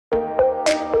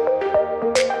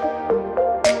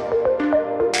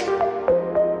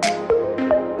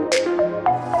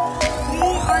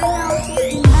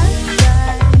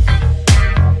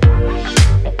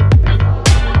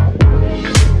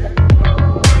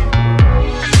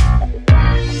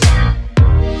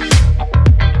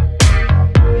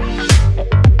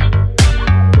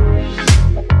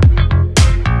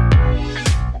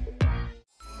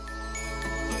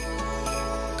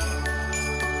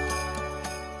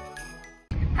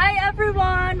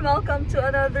everyone! Welcome to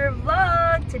another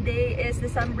vlog! Today is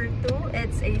December 2.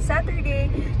 It's a Saturday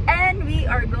and we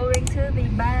are going to the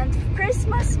Banff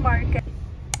Christmas market.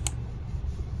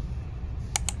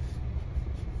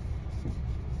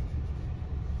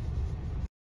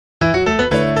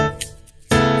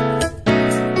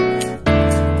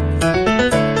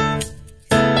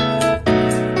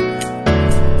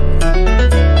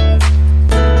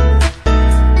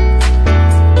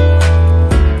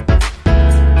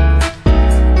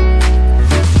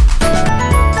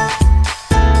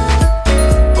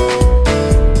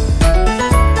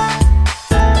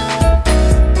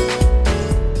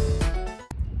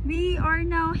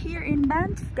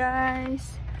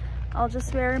 Guys, I'll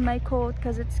just wear my coat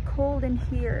because it's cold in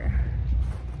here.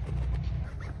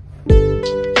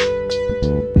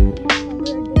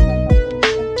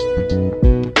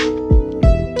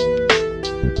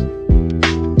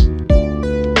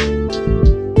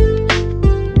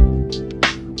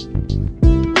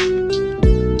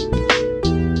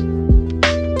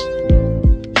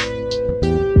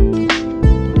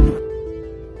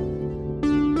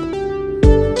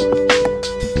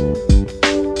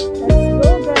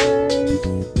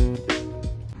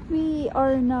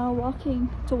 Walking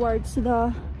towards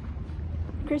the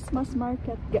Christmas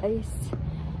market, guys.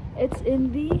 It's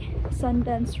in the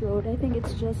Sundance Road. I think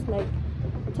it's just like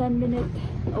 10 minutes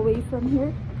away from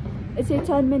here. It's a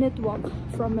 10-minute walk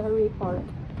from Mary Park.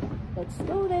 Let's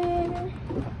go there.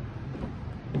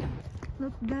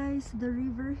 Look guys, the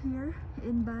river here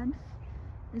in Banff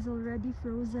is already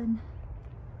frozen.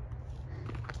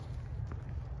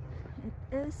 It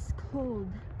is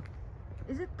cold.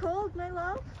 Is it cold, my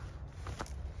love?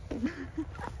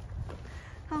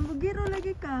 Hambugiro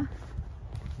lagi ka.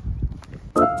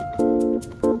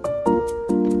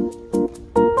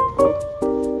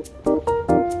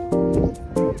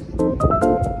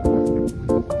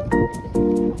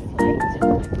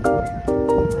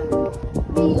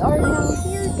 We are now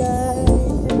here, guys.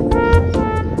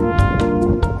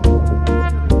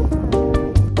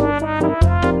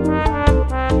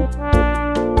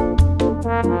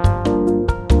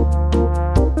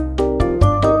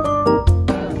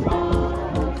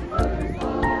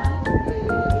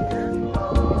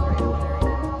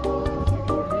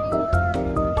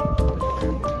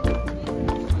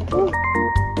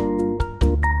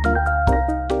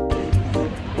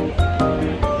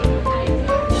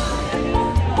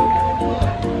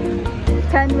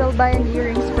 Ken will buy an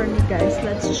earrings for me, guys.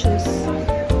 Let's choose.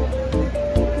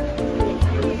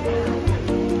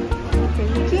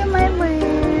 Thank you, my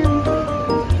mom,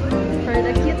 for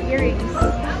the cute earrings.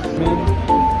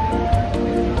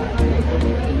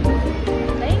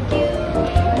 Thank you.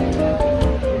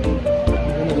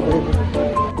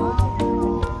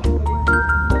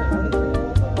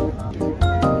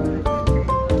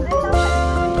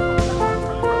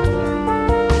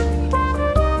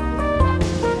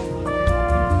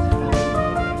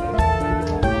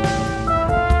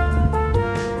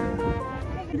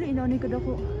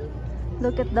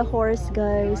 Look at the horse,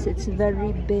 guys. It's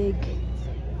very big.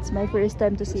 It's my first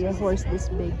time to see a horse this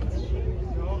big.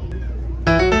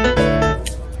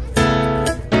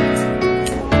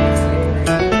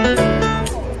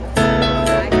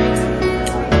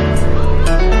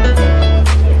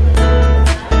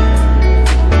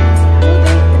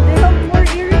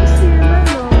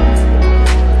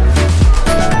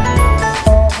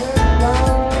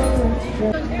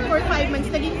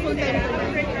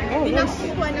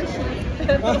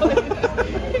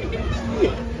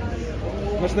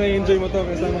 Mas na-enjoy mo to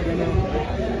kasama ganun.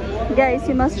 Guys,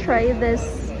 you must try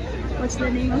this. What's the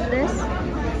name of this?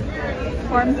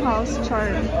 Farmhouse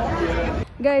charm.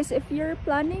 Guys, if you're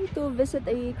planning to visit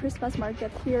a Christmas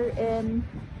market here in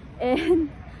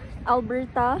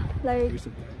Alberta, like,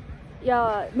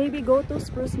 yeah, maybe go to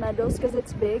Spruce Meadows because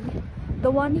it's big. The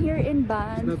one here in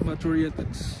Banff, It's not mature yet.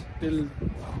 It's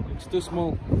too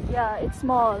small. Yeah, it's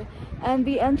small, and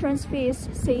the entrance fee is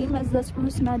same as the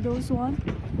Spruce Meadows one.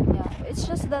 Yeah, it's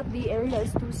just that the area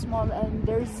is too small and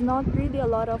there's not really a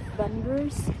lot of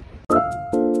vendors.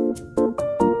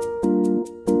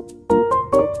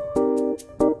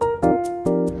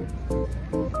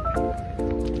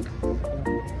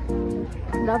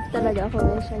 Love talaga ako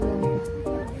na siya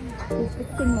yung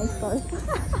fixing my stars.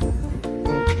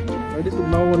 Pwede ito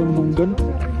nawa ng hanggan.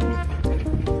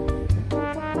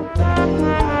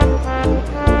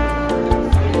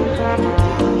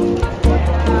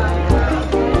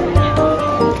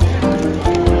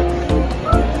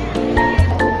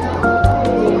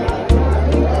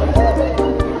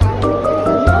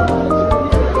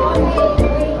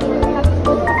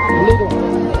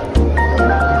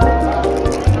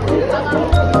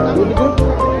 Really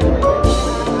good.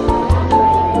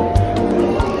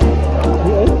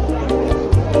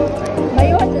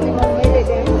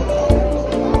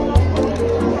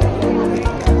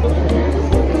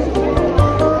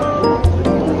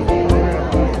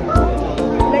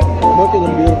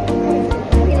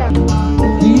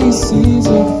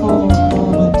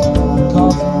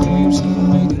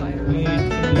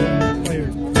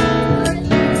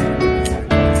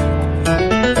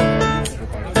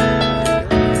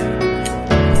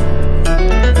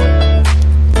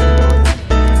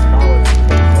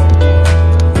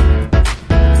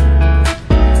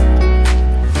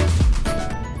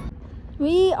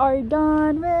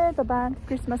 the Banff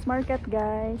Christmas market,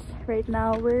 guys. Right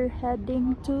now we're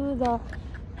heading to the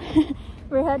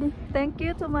thank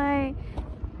you to my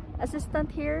assistant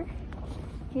here.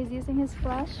 He's using his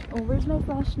flash. Oh, where's my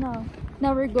flash now?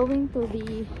 Now we're going to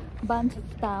the Banff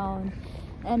town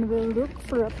and we'll look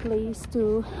for a place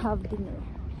to have dinner.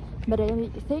 But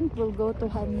I think we'll go to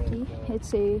Hanki.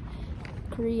 It's a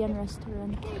Korean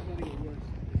restaurant.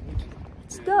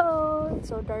 Let's go! It's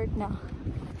so dark now.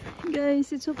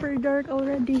 Guys, it's super dark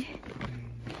already.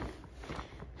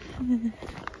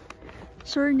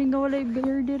 Sure, hindi nga walay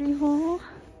bear diri ho.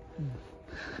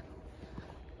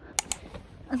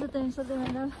 Asa tayo sa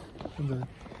tayo?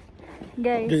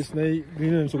 Guys,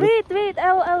 wait,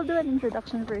 I'll do an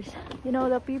introduction first. You know,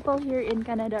 the people here in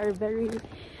Canada are very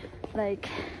like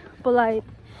polite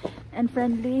and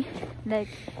friendly. Like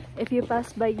if you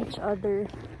pass by each other,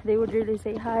 they would really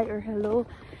say hi or hello.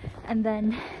 And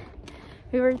then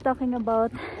we were talking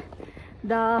about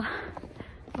the,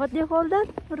 what do you call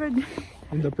that?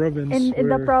 In the province. In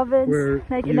the province, where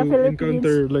like you in the Philippines.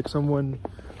 encounter like someone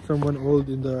old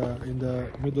in the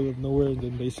middle of nowhere, and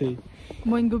then they say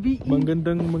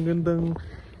Magandang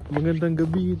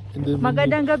gabi, and then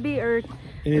magandang gabi, or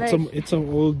and like, it's some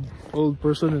old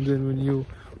person, and then when you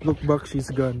look back,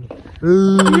 she's gone.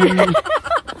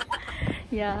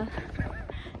 yeah.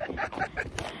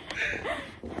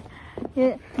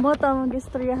 Yeah, mo tamang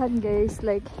istoryahan, guys,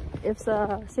 like if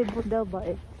sa Cebu daw ba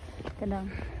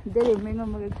kanang dili may nga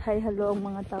mag-hi hello ang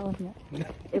mga tao niya.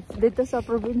 If dito sa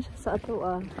probinsya sa ato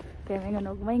kaya may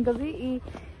nga may gabi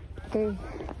okay,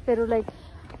 pero like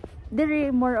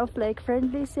dili more of like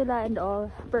friendly sila and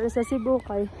all, pero sa Cebu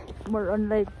kay more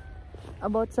on like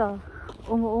about sa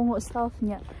ungo-ungo stuff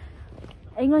niya.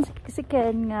 Ayun si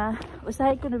Ken nga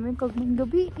usahay ko namin kog may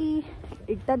gabi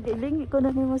igtad iling ko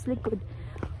na mas likod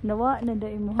nawa na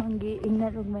dai mo hanggi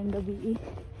ingnan og may gabi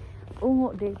ungo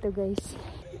dito, guys.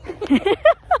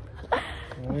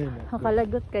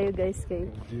 Makalagot kayo, guys, kay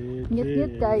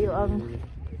ngit-ngit kayo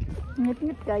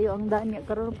ang danya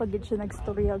karon pag gid siya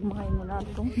nagstorya og mga ingon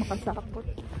natong makasakot.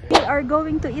 We are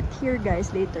going to eat here, guys,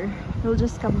 later. We'll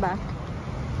just come back.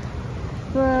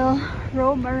 We'll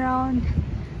roam around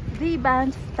the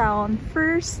Banff town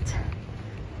first.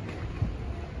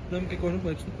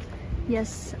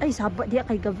 Yes, ay sabat diya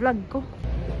kay ga-vlog ko.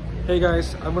 Hey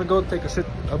guys, I'm gonna go take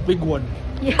a big one.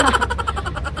 Yeah.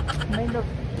 I love.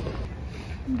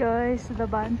 Guys, the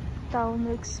Banff town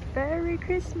looks very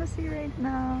Christmassy right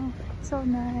now. So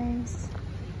nice.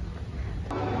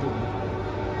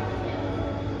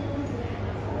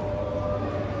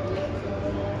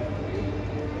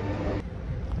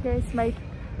 Guys,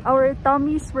 our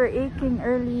tummies were aching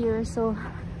earlier, so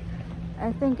I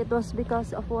think it was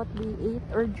because of what we ate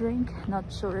or drink, not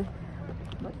sure.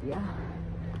 But yeah,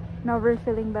 now we're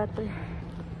feeling better.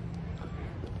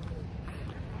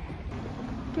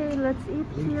 Okay, let's eat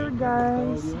here,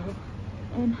 guys.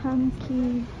 And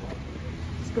Hanky.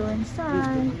 Let's go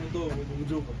inside.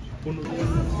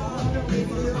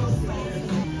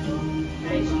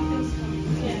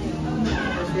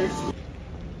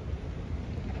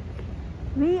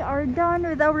 We are done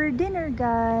with our dinner,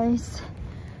 guys.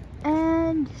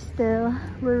 And still,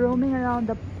 we're roaming around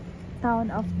the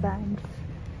town of Banff.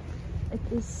 It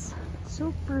is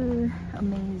super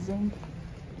amazing.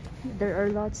 There are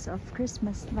lots of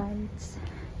Christmas lights.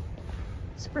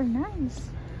 Super nice.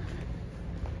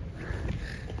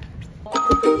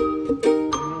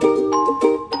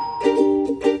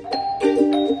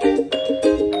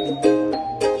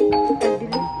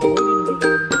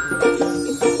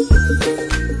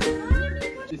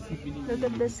 Look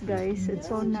at this, guys. It's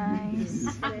so nice.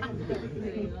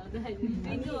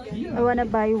 I wanna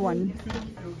buy one.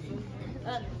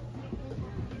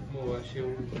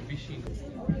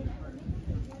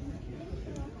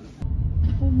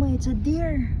 Oh my, it's a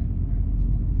deer.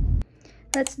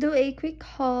 Let's do a quick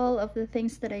haul of the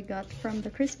things that I got from the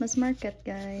Christmas market,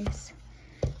 guys.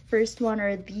 First one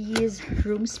are these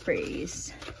room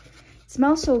sprays. It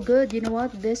smells so good. You know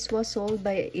what? This was sold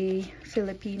by a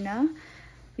Filipina.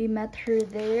 We met her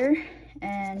there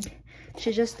and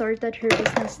she just started her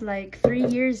business like 3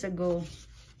 years ago.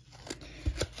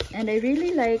 And I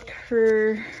really like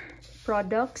her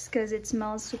products because it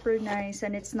smells super nice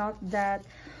and it's not that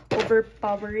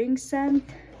overpowering scent.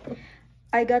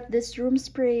 I got this room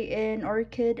spray in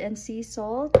orchid and sea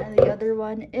salt, and the other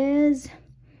one is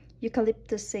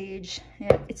eucalyptus sage.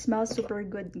 Yeah, it smells super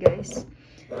good, guys.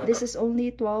 This is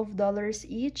only $12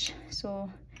 each, so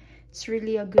it's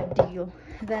really a good deal.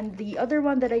 Then the other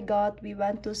one that I got, we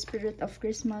went to Spirit of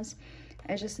Christmas.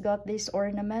 I just got this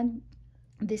ornament.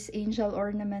 this angel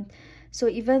ornament. So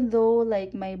even though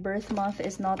like my birth month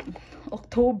is not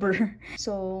October,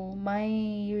 so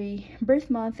my birth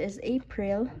month is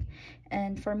April,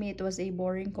 and for me it was a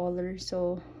boring color,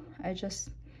 so I just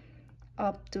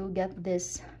opt to get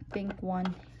this pink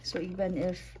one, so even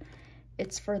if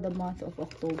it's for the month of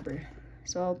October.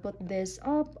 So I'll put this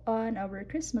up on our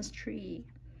Christmas tree.